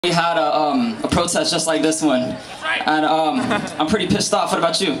We had a protest just like this one, and I'm pretty pissed off. What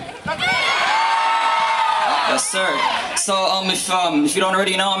about you? Yes, sir. So if you don't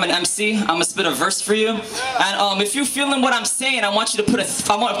already know, I'm an MC. I'm gonna spit a verse for you, and if you're feeling what I'm saying, I want you to put a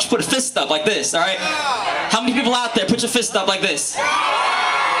fist up like this. All right? How many people out there? Put your fist up like this.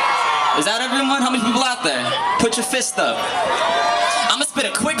 Is that everyone? How many people out there? Put your fist up. I'm gonna spit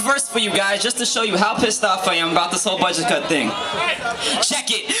a quick verse for you guys just to show you how pissed off I am about this whole budget cut thing. Check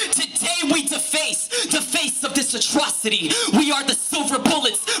it. Today we deface the face of this atrocity. We are the silver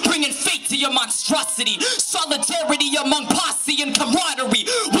bullets, bringing fate to your monstrosity. Solidarity among posse and camaraderie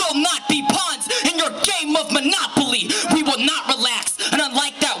will not be pawns in your game of Monopoly. We will not relax, and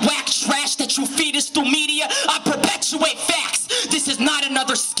unlike that whack trash that you feed us through media, I perpetuate facts. This is not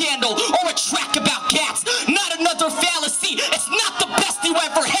another scandal or a track about cats. Not another fallacy. It's not the best you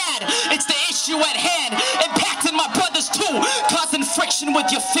ever had. It's the issue at hand, impacting my brothers too, causing friction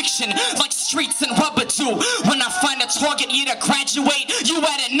with your fiction, like streets and rubber do. When I find a target you to graduate, you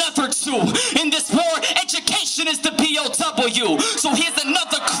add another two. In this war, education is the POW. So here's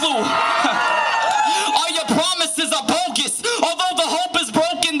another clue. All your promises are bogus. Although the hope is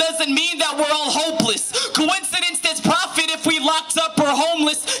broken, doesn't mean that we're all hopeless. Coincidence, there's profit if we locked up or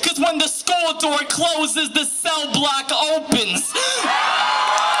homeless. Cause when the school door closes, the cell block opens.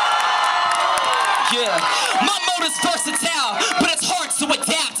 Yeah, my motor's versatile, but it's hard to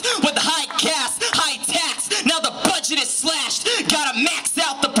adapt with high gas, high tax. Now the budget is slashed, gotta max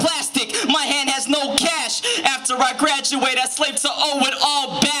out the plastic. My hand has no cash. After I graduate, I slave to owe it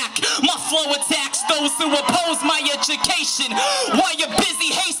all back. My flow attacks those who oppose my education. While you're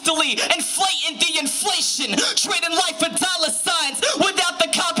busy hastily inflating the inflation, trading life for dollar signs without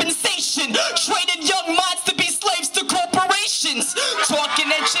the compensation, trading young minds to be slaves to corporations. Talking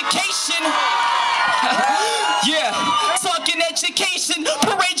education. Yeah, talking education,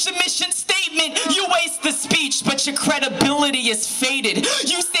 parade your mission statement. You waste the speech, but your credibility is faded.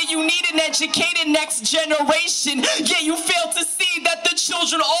 You say you need an educated next generation, yet you fail to see that the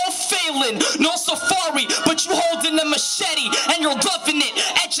children all failing. No safari, but you holding a machete and you're loving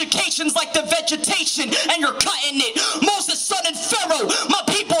it. Education's like the vegetation and you're cutting it. Moses, son, and Pharaoh, my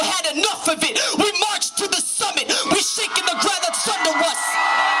people had enough of it. We marched to the summit, we shaking the ground that's under us.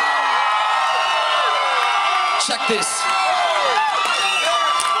 Check this.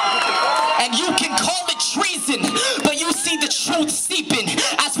 And you can call it treason, but you see the truth seeping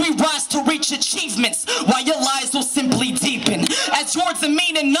as we rise to reach achievements, while your lies will simply deepen. As you're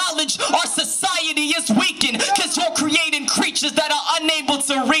demeaning knowledge, our society is weakened, cause you're creating creatures that are unable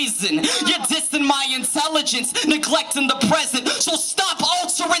to reason. You're dissing my intelligence, neglecting the present, so stop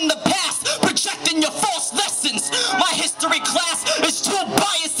altering the past, projecting your false lessons. My history class is too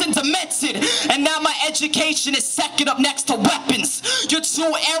biased and demented, and now my education is second up next to weapons. You're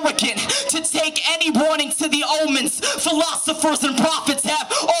too arrogant to take any warning to the omens. Philosophers and prophets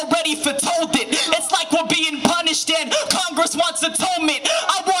have already foretold it. It's like we're being punished and Congress wants atonement.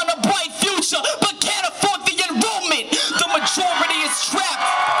 I want a bright future, but can't afford the enrollment. The majority is trapped.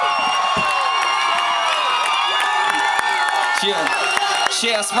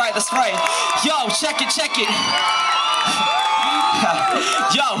 Yeah, that's right. Yo, check it.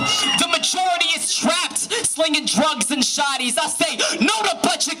 Yo, the majority is trapped, slinging drugs and shotties. I say no to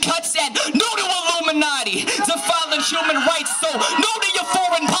budget cuts and no to Illuminati. Defiling human rights, so no to your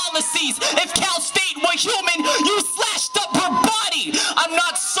foreign policies. If Cal State were human, you slashed up her body. I'm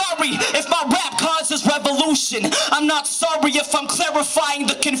not sorry if my rap causes revolution. I'm not sorry if I'm clarifying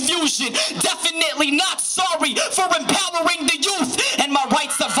the confusion. Definitely not sorry for empowering the youth. And my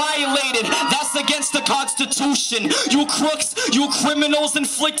rights are violated. That's against the Constitution. You crooks, you criminals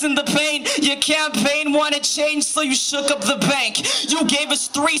inflicting the pain. Your campaign wanted change, so you shook up the bank. You gave us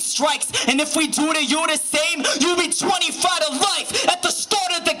 3 strikes, and if we do to you the same, you'll be 25 to life at the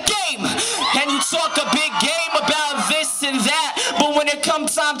start of the game. And you talk a big game about this and that, but when it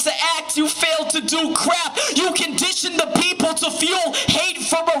comes time to act, you fail to do crap. You condition the people to fuel hate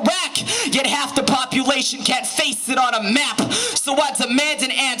from Iraq, yet half the population can't face it on a map. So I demand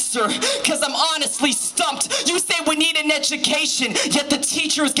an answer, cause I'm honestly stumped. You say we need an education, yet the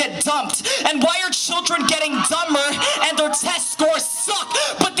teachers get dumped. And why are children getting dumber and their test scores suck?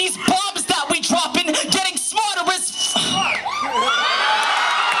 But these bombs that we dropping getting smarter as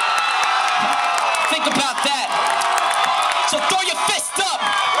think about that. So throw your fist up.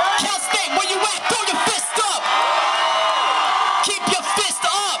 Cal State, where you at? Throw your fist up. Keep your fist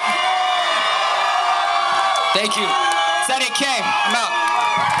up. Thank you. It's N.a.k. I'm out.